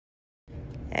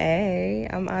Hey,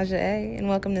 I'm Aja A, and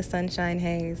welcome to Sunshine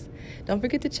Haze. Don't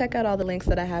forget to check out all the links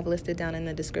that I have listed down in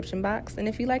the description box, and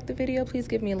if you like the video, please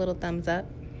give me a little thumbs up.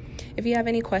 If you have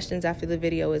any questions after the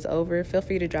video is over, feel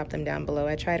free to drop them down below.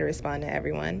 I try to respond to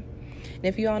everyone. And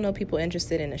if you all know people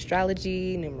interested in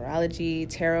astrology, numerology,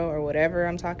 tarot, or whatever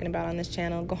I'm talking about on this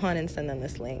channel, go on and send them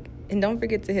this link. And don't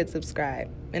forget to hit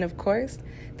subscribe. And of course,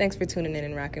 thanks for tuning in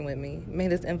and rocking with me. May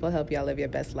this info help y'all live your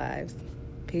best lives.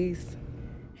 Peace.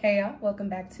 Hey y'all, welcome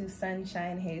back to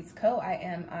SunshinehazeCo. I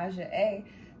am Aja A.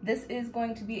 This is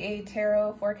going to be a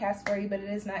tarot forecast for you, but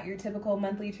it is not your typical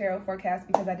monthly tarot forecast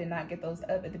because I did not get those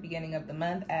up at the beginning of the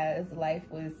month as life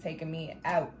was taking me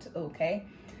out, okay?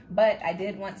 But I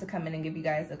did want to come in and give you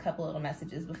guys a couple little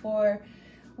messages before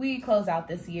we close out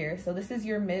this year. So this is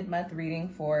your mid-month reading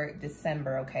for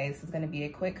December, okay? This is going to be a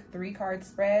quick 3-card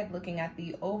spread looking at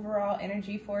the overall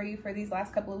energy for you for these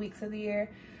last couple of weeks of the year.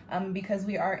 Because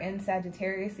we are in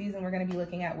Sagittarius season, we're going to be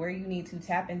looking at where you need to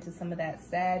tap into some of that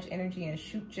Sag energy and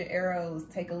shoot your arrows,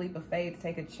 take a leap of faith,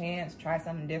 take a chance, try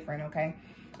something different, okay?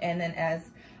 And then as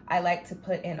I like to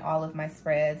put in all of my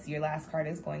spreads, your last card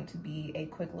is going to be a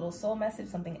quick little soul message,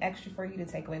 something extra for you to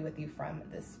take away with you from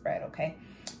this spread, okay?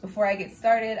 Before I get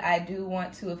started, I do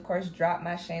want to, of course, drop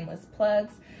my shameless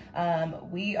plugs.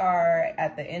 We are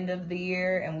at the end of the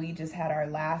year and we just had our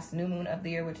last new moon of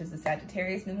the year, which is the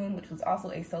Sagittarius new moon, which was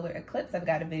also a solar eclipse. I've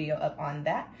got a video up on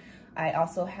that. I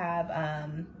also have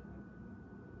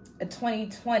a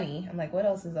 2020, I'm like, what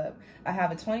else is up? I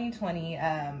have a 2020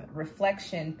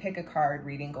 reflection pick a card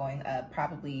reading going up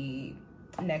probably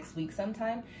next week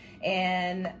sometime.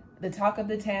 And the talk of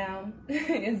the town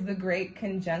is the Great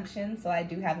Conjunction. So I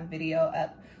do have a video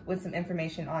up with some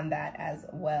information on that as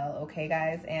well. Okay,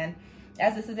 guys. And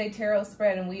as this is a tarot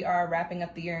spread and we are wrapping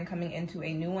up the year and coming into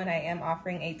a new one, I am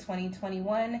offering a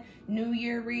 2021 New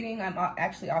Year reading. I'm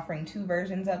actually offering 2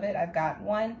 versions of it. I've got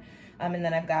one, and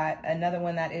then I've got another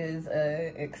one that is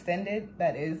extended,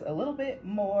 that is a little bit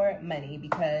more money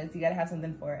because you got to have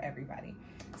something for everybody.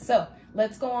 So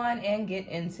let's go on and get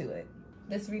into it.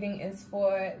 This reading is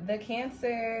for the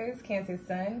Cancers, Cancer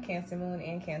Sun, Cancer Moon,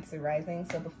 and Cancer Rising.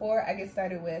 So before I get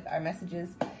started with our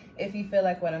messages, if you feel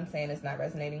like what I'm saying is not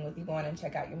resonating with you, go on and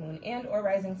check out your moon and or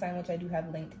rising sign, which I do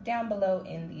have linked down below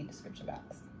in the description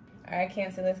box. All right,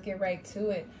 Cancer, let's get right to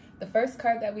it. The first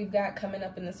card that we've got coming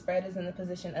up in the spread is in the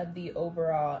position of the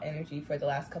overall energy for the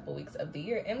last couple weeks of the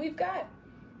year. And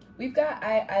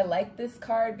I like this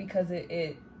card because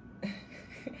it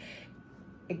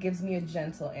gives me a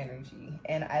gentle energy.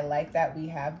 And I like that we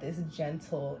have this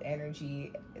gentle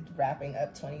energy wrapping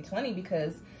up 2020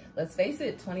 because let's face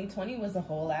it, 2020 was a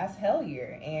whole ass hell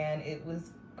year and it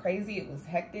was crazy, it was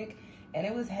hectic, and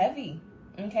it was heavy.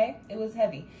 Okay, it was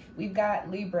heavy. We've got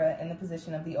Libra in the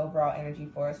position of the overall energy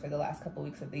for us for the last couple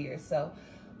weeks of the year. So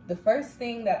the first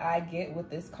thing that I get with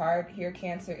this card here,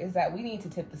 Cancer, is that we need to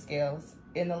tip the scales.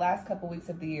 In the last couple weeks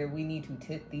of the year, we need to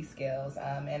tip these scales.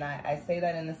 And I say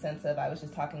that in the sense of, I was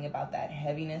just talking about that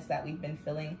heaviness that we've been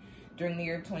feeling during the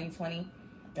year of 2020.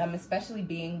 Especially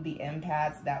being the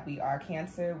empaths that we are,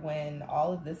 Cancer, when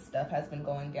all of this stuff has been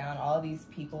going down, all of these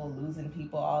people losing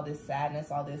people, all this sadness,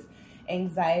 all this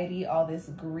anxiety, all this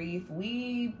grief,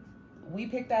 we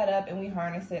pick that up and we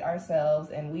harness it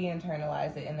ourselves and we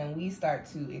internalize it and then we start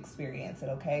to experience it,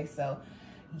 okay? So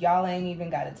y'all ain't even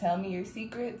got to tell me your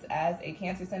secrets. As a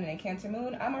Cancer Sun and a Cancer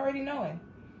Moon, I'm already knowing.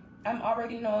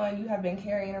 You have been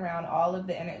carrying around all of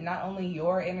the energy, not only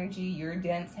your energy, your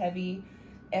dense, heavy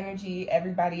energy,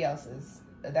 everybody else's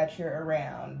that you're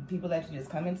around, people that you just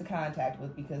come into contact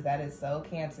with, because that is so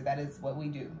Cancer. That is what we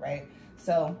do, right?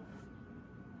 So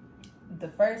the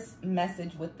first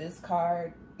message with this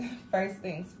card, first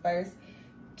things first,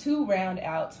 to round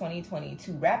out 2020,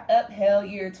 to wrap up hell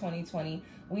year 2020,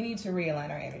 we need to realign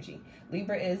our energy.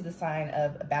 Libra is the sign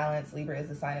of balance. Libra is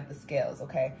the sign of the scales,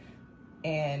 okay?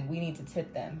 And we need to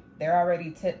tip them. They're already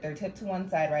tipped. They're tipped to one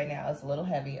side right now. It's a little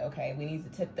heavy, okay? We need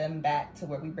to tip them back to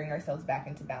where we bring ourselves back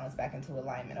into balance, back into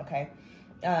alignment, okay?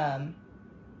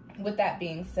 With that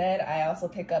being said, I also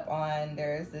pick up on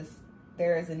there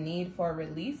is a need for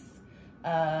release.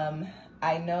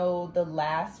 I know the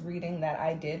last reading that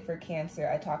I did for Cancer,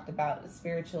 I talked about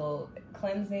spiritual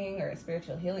cleansing or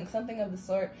spiritual healing, something of the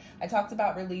sort. I talked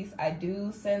about release. I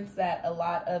do sense that a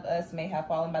lot of us may have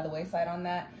fallen by the wayside on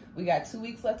that. We got 2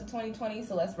 weeks left of 2020,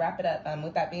 so let's wrap it up.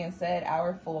 With that being said,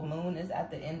 our full moon is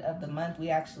at the end of the month. We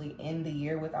actually end the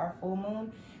year with our full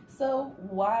moon. So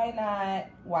why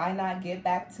not get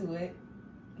back to it,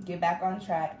 get back on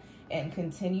track, and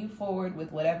continue forward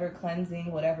with whatever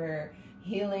cleansing, whatever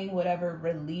healing, whatever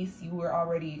release you were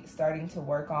already starting to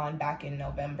work on back in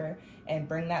November, and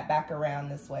bring that back around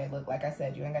this way. Look, like I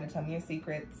said, you ain't got to tell me your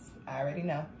secrets. I already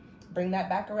know. Bring that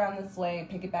back around this way and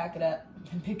pick it back it up.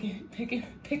 Pick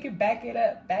it, back it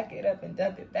up and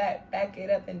dump it back it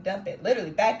up and dump it.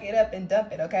 Literally, back it up and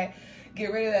dump it, okay?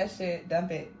 Get rid of that shit,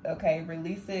 dump it, okay?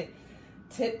 Release it.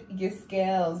 Tip your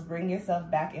scales, bring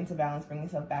yourself back into balance, bring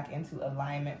yourself back into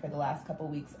alignment for the last couple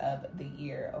weeks of the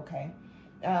year, okay?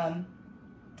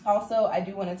 Also, I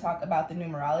do want to talk about the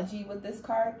numerology with this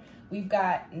card. We've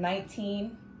got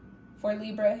 19 for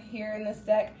Libra here in this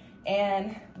deck,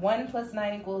 and 1 +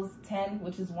 9 = 10,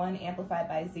 which is 1 amplified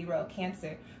by 0,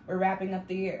 Cancer. We're wrapping up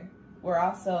the year. We're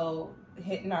also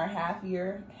hitting our half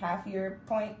year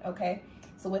point, okay?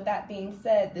 So with that being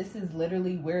said, this is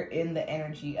literally, we're in the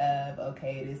energy of,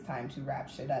 okay, it is time to wrap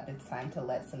shit up. It's time to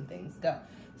let some things go.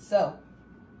 So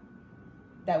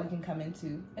that we can come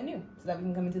into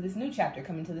this new chapter,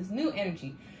 come into this new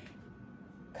energy,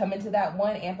 come into that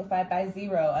 1 amplified by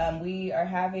 0. We are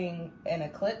having an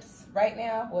eclipse right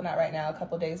now. Well, not right now, a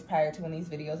couple days prior to when these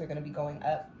videos are going to be going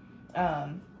up.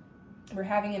 We're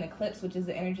having an eclipse, which is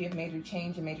the energy of major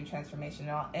change and major transformation.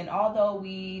 And although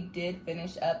we did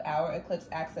finish up our eclipse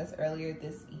access earlier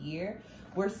this year,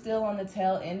 we're still on the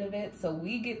tail end of it. So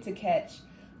we get to catch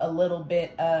a little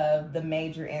bit of the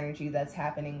major energy that's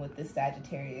happening with this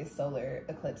Sagittarius solar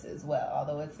eclipse as well.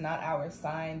 Although it's not our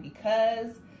sign,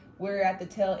 because we're at the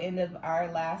tail end of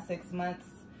our last 6 months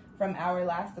from our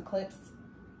last eclipse.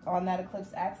 On that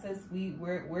eclipse axis,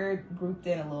 we're grouped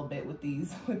in a little bit with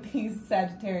these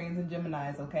Sagittarians and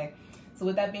Geminis, okay? So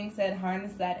with that being said,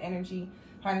 harness that energy,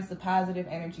 harness the positive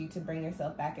energy to bring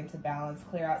yourself back into balance,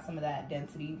 clear out some of that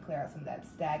density, clear out some of that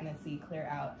stagnancy, clear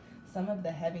out some of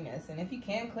the heaviness. And if you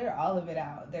can, clear all of it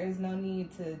out. There's no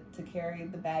need to carry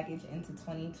the baggage into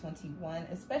 2021,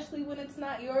 especially when it's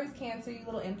not yours, Cancer, you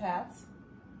little empaths.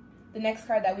 The next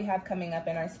card that we have coming up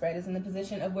in our spread is in the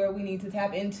position of where we need to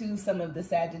tap into some of the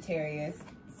Sagittarius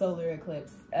solar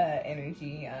eclipse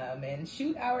energy and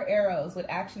shoot our arrows. What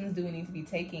actions do we need to be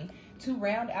taking to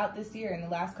round out this year in the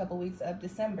last couple weeks of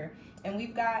December? And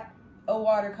we've got a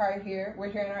water card here. We're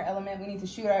here in our element. We need to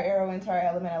shoot our arrow into our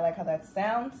element. I like how that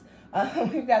sounds.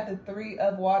 We've got the 3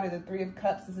 of water, the 3 of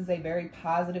cups. This is a very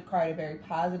positive card, a very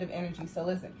positive energy. So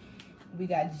listen, we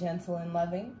got gentle and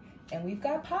loving, and we've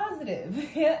got positive.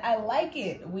 I like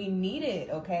it. We need it,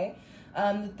 okay?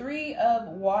 The 3 of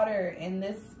water in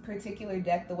this particular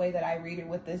deck, the way that I read it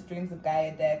with this Dreams of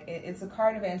Gaia deck, it's a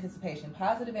card of anticipation,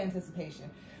 positive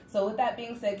anticipation. So with that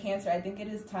being said, Cancer, I think it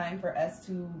is time for us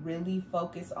to really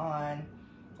focus on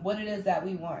what it is that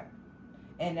we want.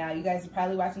 And now you guys are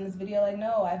probably watching this video like,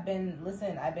 no, I've been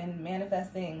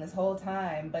manifesting this whole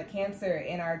time. But Cancer,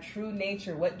 in our true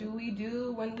nature, what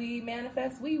do when we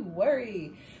manifest? We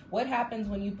worry. What happens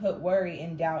when you put worry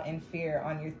and doubt and fear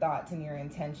on your thoughts and your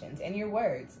intentions and your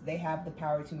words? They have the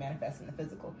power to manifest in the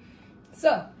physical.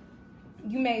 So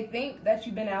you may think that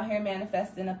you've been out here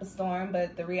manifesting up a storm,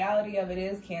 but the reality of it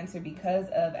is, Cancer, because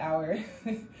of our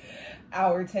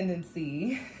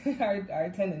tendencies,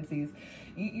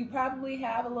 you probably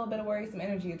have a little bit of worrisome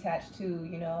energy attached to,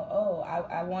 you know, oh,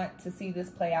 I want to see this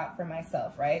play out for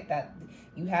myself, right? That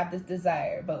you have this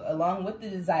desire, but along with the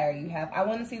desire you have, I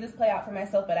want to see this play out for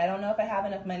myself, but I don't know if I have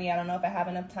enough money. I don't know if I have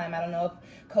enough time. I don't know if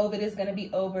COVID is going to be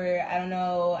over. I don't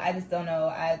know. I just don't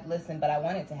know. Listen, but I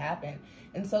want it to happen.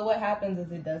 And so what happens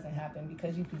is it doesn't happen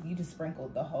because you just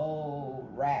sprinkled the whole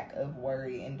rack of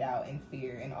worry and doubt and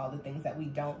fear and all the things that we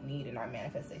don't need in our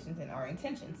manifestations and our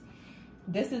intentions.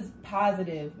 This is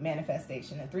positive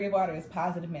manifestation. The 3 of water is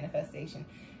positive manifestation,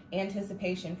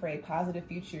 anticipation for a positive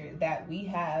future that we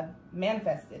have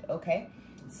manifested, okay?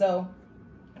 So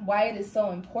why it is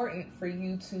so important for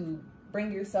you to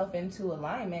bring yourself into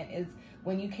alignment is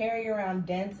when you carry around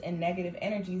dense and negative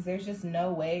energies, there's just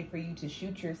no way for you to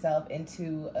shoot yourself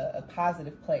into a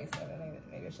positive place.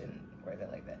 Maybe I shouldn't word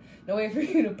it like that. No way for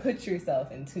you to put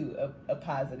yourself into a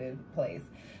positive place.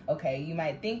 Okay, you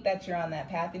might think that you're on that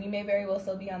path, and you may very well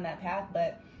still be on that path,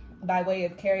 but by way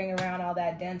of carrying around all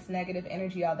that dense negative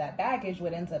energy, all that baggage,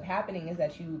 what ends up happening is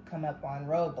that you come up on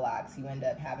roadblocks. You end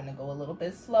up having to go a little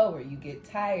bit slower. You get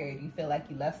tired. You feel like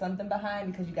you left something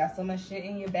behind because you got so much shit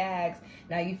in your bags.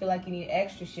 Now you feel like you need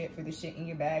extra shit for the shit in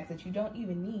your bags that you don't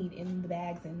even need in the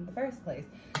bags in the first place.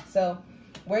 So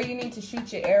where you need to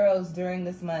shoot your arrows during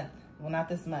this month, well, not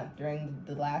this month, during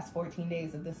the last 14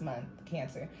 days of this month,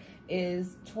 Cancer,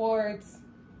 is towards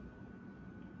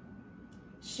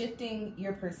shifting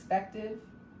your perspective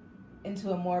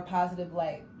into a more positive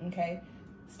light, okay?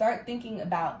 start thinking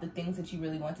about the things that you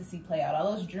really want to see play out.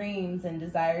 All those dreams and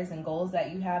desires and goals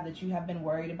that you have been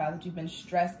worried about, that you've been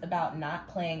stressed about not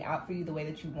playing out for you the way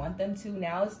that you want them to.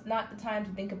 Now is not the time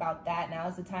to think about that. Now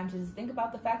is the time to just think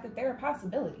about the fact that they're a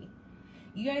possibility.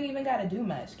 You ain't even got to do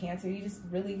much, Cancer. You just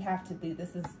really have to be.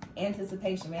 This is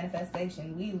anticipation,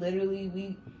 manifestation.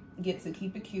 We get to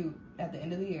keep it cute at the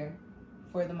end of the year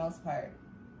for the most part.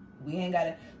 We ain't got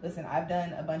to, listen, I've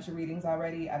done a bunch of readings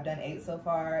already. I've done 8 so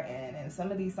far, and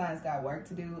some of these signs got work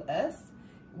to do. Us,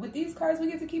 with these cards,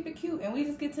 we get to keep it cute, and we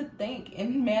just get to think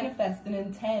and manifest and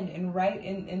intend and write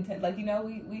and intend. Like, you know,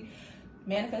 we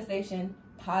manifestation,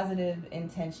 positive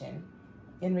intention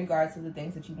in regards to the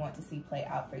things that you want to see play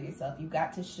out for yourself. You've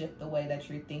got to shift the way that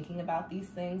you're thinking about these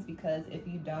things, because if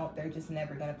you don't, they're just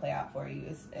never going to play out for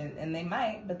you. And they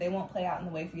might, but they won't play out in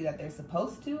the way for you that they're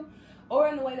supposed to, or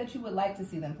in the way that you would like to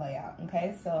see them play out,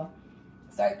 okay? So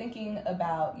start thinking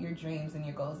about your dreams and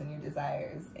your goals and your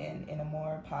desires in a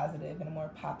more positive and a more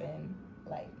pop-in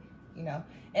light, you know?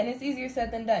 And it's easier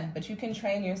said than done, but you can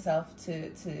train yourself to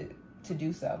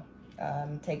do so.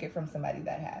 Take it from somebody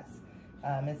that has.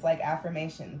 It's like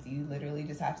affirmations. You literally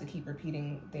just have to keep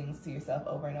repeating things to yourself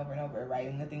over and over and over,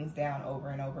 writing the things down over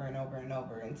and over and over and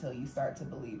over until you start to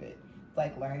believe it. It's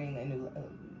like learning a new,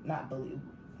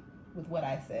 with what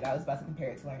I said, I was about to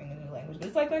compare it to learning a new language, but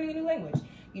it's like learning a new language.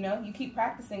 You know, you keep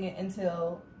practicing it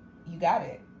until you got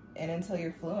it, and until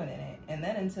you're fluent in it, and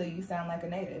then until you sound like a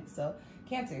native. So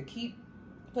Cancer, keep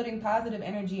putting positive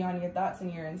energy on your thoughts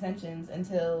and your intentions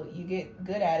until you get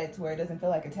good at it, to where it doesn't feel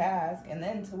like a task, and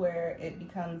then to where it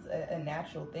becomes a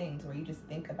natural thing, to where you just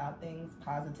think about things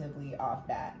positively off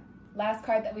that. Last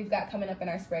card that we've got coming up in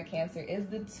our spread, Cancer, is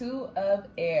the Two of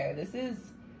Air. This is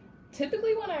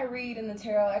typically, when I read in the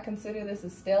tarot, I consider this a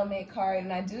stalemate card,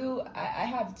 and I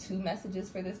have 2 messages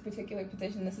for this particular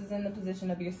position. This is in the position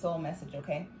of your soul message,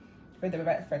 okay? For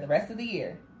the rest of the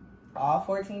year, all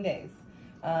 14 days.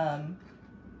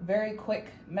 Very quick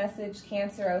message,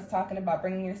 Cancer. I was talking about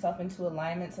bringing yourself into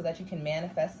alignment so that you can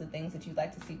manifest the things that you'd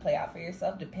like to see play out for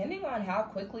yourself. Depending on how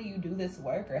quickly you do this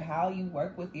work or how you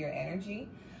work with your energy,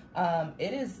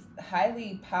 it is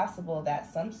highly possible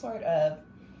that some sort of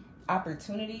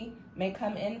opportunity may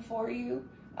come in for you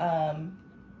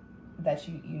that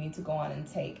you need to go on and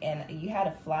take. And you had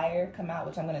a flyer come out,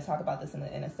 which I'm going to talk about this in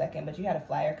a second, but you had a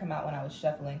flyer come out when I was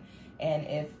shuffling. And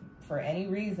if for any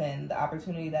reason the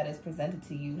opportunity that is presented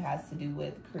to you has to do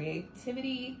with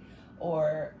creativity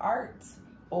or art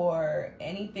or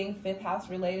anything 5th house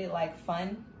related, like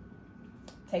fun,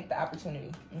 take the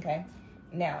opportunity, okay?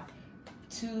 Now,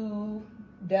 to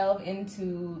delve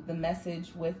into the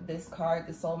message with this card,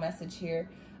 the soul message here,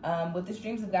 with this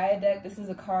Dreams of Gaia deck, this is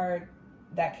a card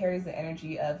that carries the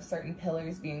energy of certain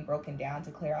pillars being broken down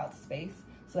to clear out space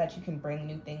so that you can bring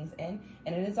new things in.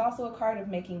 And it is also a card of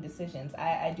making decisions.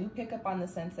 I do pick up on the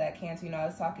sense that, Cancer, you know, I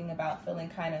was talking about feeling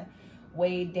kind of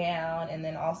weighed down, and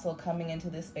then also coming into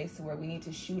this space to where we need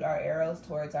to shoot our arrows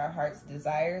towards our heart's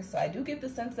desires. So I do get the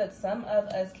sense that some of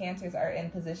us Cancers are in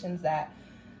positions that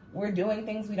we're doing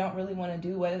things we don't really want to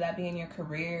do, whether that be in your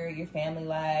career, your family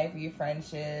life, your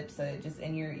friendships, just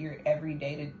in your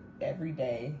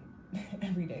everyday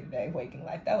waking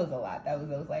life. That was a lot. That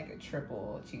was like a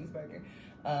triple cheeseburger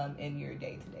in your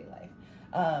day-to-day life.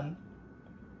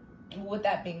 With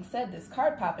that being said, this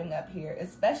card popping up here,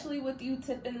 especially with you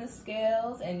tipping the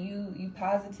scales and you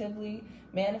positively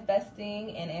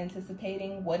manifesting and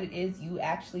anticipating what it is you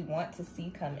actually want to see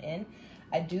come in,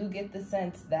 I do get the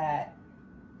sense that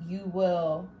you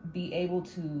will be able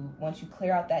to, once you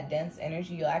clear out that dense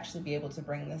energy, you'll actually be able to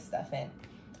bring this stuff in.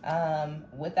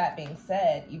 With that being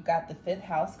said, you've got the 5th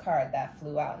house card that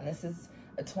flew out, and this is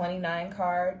a 29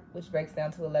 card, which breaks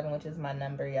down to 11, which is my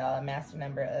number, y'all. A master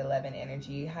number, 11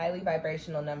 energy, highly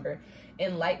vibrational number,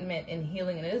 enlightenment and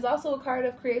healing. And it is also a card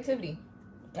of creativity,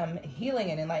 healing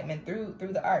and enlightenment through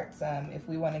the arts. If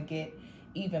we want to get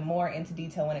even more into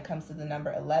detail when it comes to the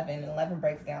number 11, 11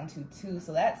 breaks down to 2.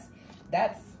 So that's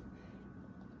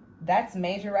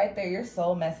major right there. Your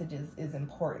soul message is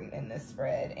important in this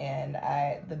spread, and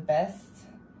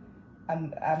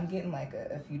I'm getting like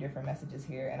a few different messages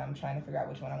here, and I'm trying to figure out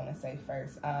which one I want to say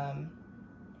first.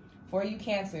 For you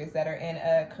Cancers that are in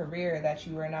a career that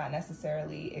you are not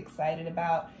necessarily excited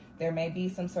about, there may be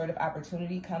some sort of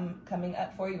opportunity coming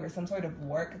up for you, or some sort of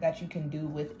work that you can do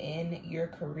within your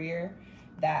career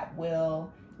that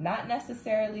will not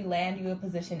necessarily land you a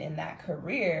position in that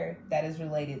career that is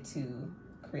related to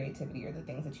creativity or the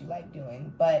things that you like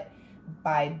doing, but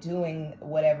by doing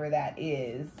whatever that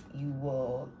is, you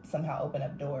will somehow open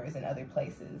up doors in other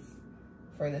places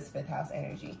for this 5th house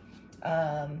energy.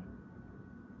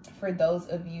 For those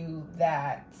of you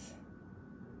that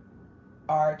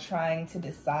are trying to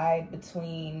decide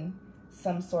between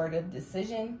some sort of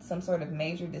decision, some sort of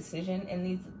major decision in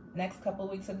these next couple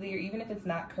of weeks of the year, even if it's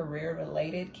not career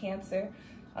related, Cancer.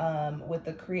 With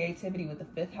the creativity, with the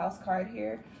 5th house card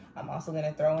here, I'm also going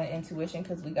to throw in intuition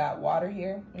because we got water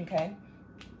here. Okay,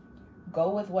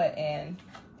 go with what, and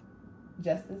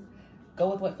Justice, go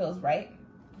with what feels right,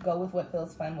 go with what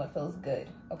feels fun, what feels good.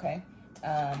 Okay,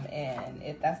 and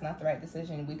if that's not the right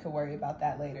decision, we could worry about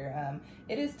that later.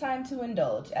 It is time to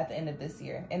indulge at the end of this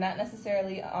year, and not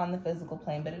necessarily on the physical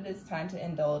plane, but it is time to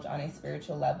indulge on a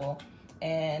spiritual level.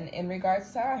 And in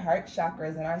regards to our heart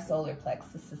chakras and our solar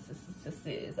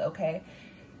plexuses, okay?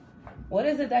 What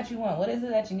is it that you want? What is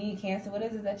it that you need, Cancer? What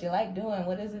is it that you like doing?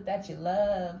 What is it that you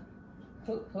love?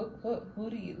 Who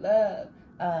do you love?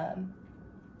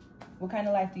 What kind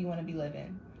of life do you want to be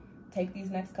living? Take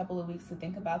these next couple of weeks to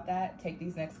think about that. Take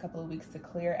these next couple of weeks to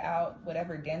clear out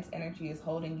whatever dense energy is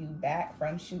holding you back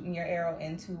from shooting your arrow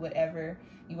into whatever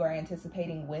you are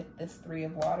anticipating with this 3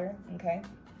 of water, okay?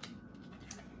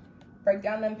 Break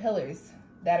down them pillars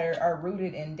that are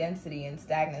rooted in density and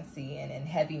stagnancy and in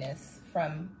heaviness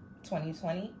from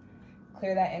 2020.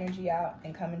 Clear that energy out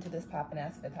and come into this poppin'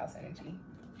 ass 5th house energy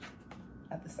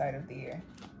at the start of the year.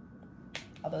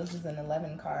 Although this is an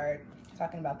 11 card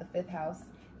talking about the 5th house,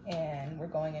 and we're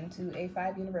going into a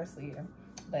 5 universal year.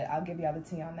 But I'll give y'all the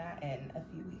tea on that in a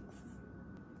few weeks.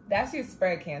 That's your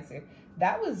spread, Cancer.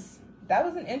 That was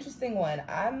an interesting one.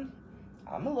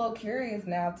 I'm a little curious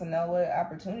now to know what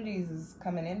opportunities is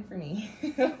coming in for me.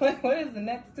 What is the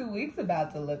next 2 weeks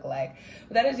about to look like?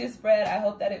 But that is your spread. I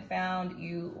hope that it found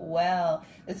you well.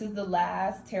 This is the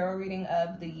last tarot reading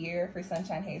of the year for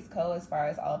SunshinehazeCo as far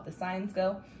as all of the signs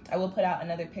go. I will put out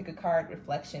another pick a card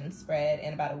reflection spread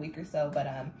in about a week or so, but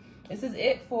this is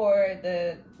it for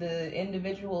the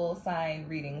individual sign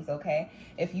readings, okay?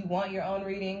 If you want your own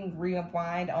reading,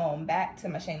 rewind on back to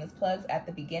my shameless plugs at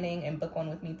the beginning and book one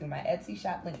with me through my Etsy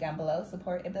shop, link down below.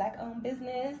 Support a Black-owned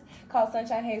business called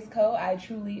SunshinehazeCo. I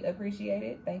truly appreciate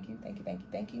it. Thank you, thank you, thank you,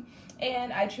 thank you.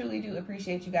 And I truly do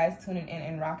appreciate you guys tuning in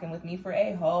and rocking with me for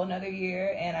a whole nother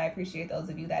year. And I appreciate those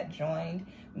of you that joined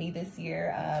me this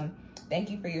year. Thank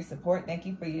you for your support. Thank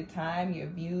you for your time, your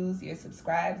views, your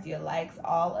subscribes, your likes,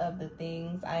 all of the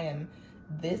things. I am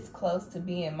this close to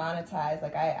being monetized.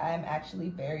 Like I'm actually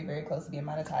very, very close to being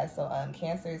monetized. So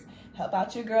Cancers, help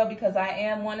out your girl because I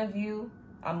am one of you.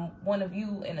 I'm one of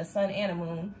you in a sun and a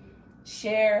moon.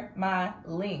 Share my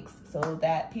links so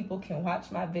that people can watch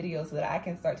my videos so that I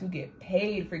can start to get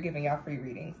paid for giving y'all free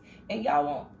readings. And y'all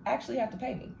won't actually have to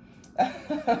pay me.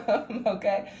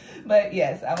 Okay, but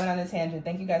yes, I went on a tangent.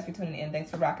 Thank you guys for tuning in.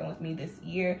 Thanks for rocking with me this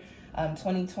year.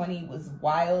 2020 was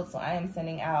wild, so I am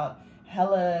sending out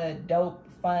hella dope,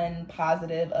 fun,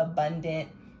 positive, abundant,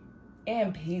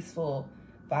 and peaceful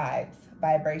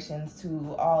vibrations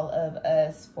to all of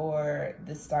us for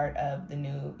the start of the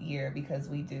new year, because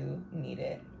we do need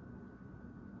it.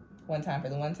 One time for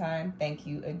the one time. Thank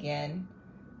you again.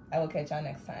 I will catch y'all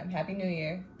next time. Happy New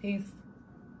Year. Peace.